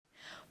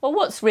Well,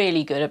 what's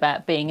really good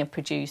about being a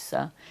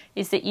producer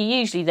is that you're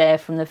usually there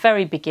from the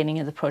very beginning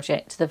of the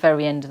project to the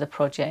very end of the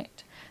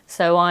project.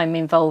 So I'm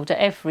involved at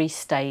every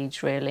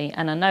stage really,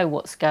 and I know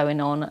what's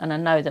going on, and I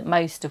know that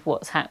most of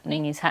what's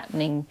happening is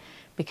happening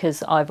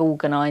because I've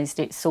organised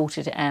it,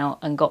 sorted it out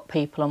and got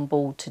people on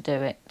board to do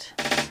it.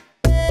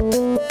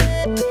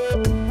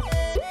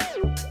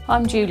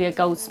 I'm Julia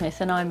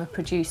Goldsmith and I'm a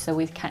producer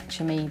with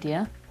Catcher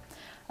Media.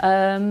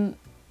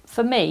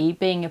 For me,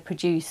 being a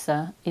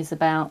producer is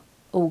about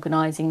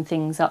organising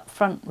things up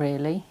front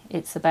really.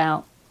 It's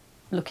about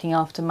looking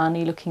after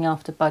money, looking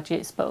after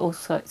budgets, but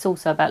it's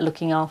also about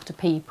looking after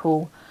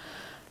people,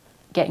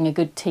 getting a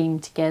good team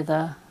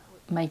together,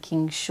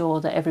 making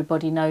sure that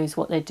everybody knows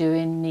what they're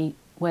doing,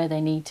 where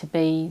they need to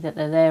be, that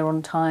they're there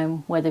on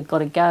time, where they've got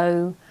to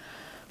go,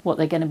 what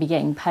they're going to be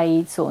getting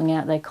paid, sorting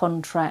out their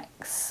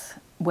contracts,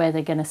 where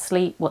they're going to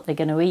sleep, what they're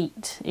going to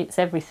eat. It's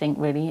everything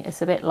really.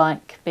 It's a bit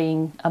like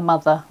being a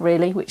mother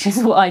really, which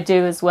is what I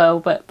do as well,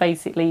 but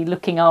basically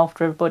looking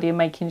after everybody and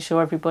making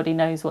sure everybody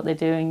knows what they're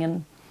doing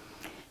and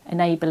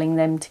enabling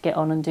them to get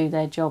on and do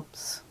their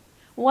jobs.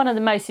 One of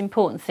the most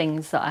important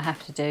things that I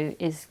have to do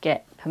is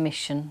get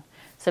permission.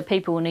 So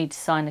people will need to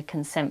sign a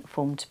consent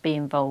form to be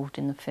involved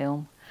in the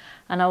film.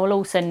 And I will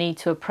also need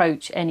to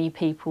approach any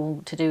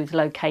people to do with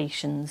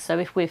locations. So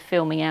if we're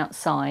filming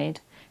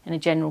outside in a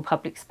general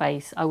public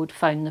space, I would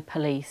phone the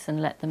police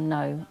and let them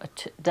know a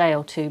day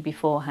or two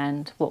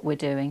beforehand what we're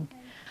doing.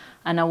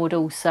 And I would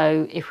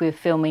also, if we're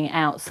filming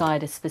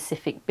outside a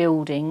specific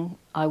building,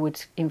 I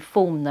would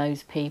inform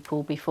those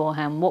people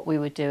beforehand what we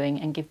were doing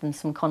and give them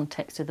some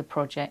context of the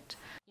project.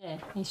 Yeah,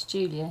 it's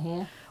Julia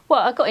here.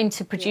 Well, I got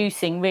into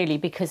producing really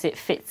because it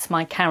fits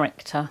my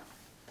character,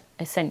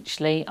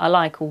 essentially. I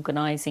like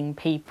organising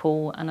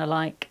people and I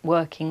like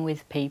working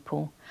with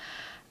people.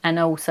 And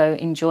I also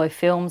enjoy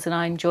films and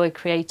I enjoy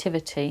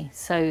creativity.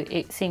 So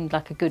it seemed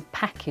like a good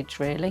package,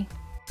 really.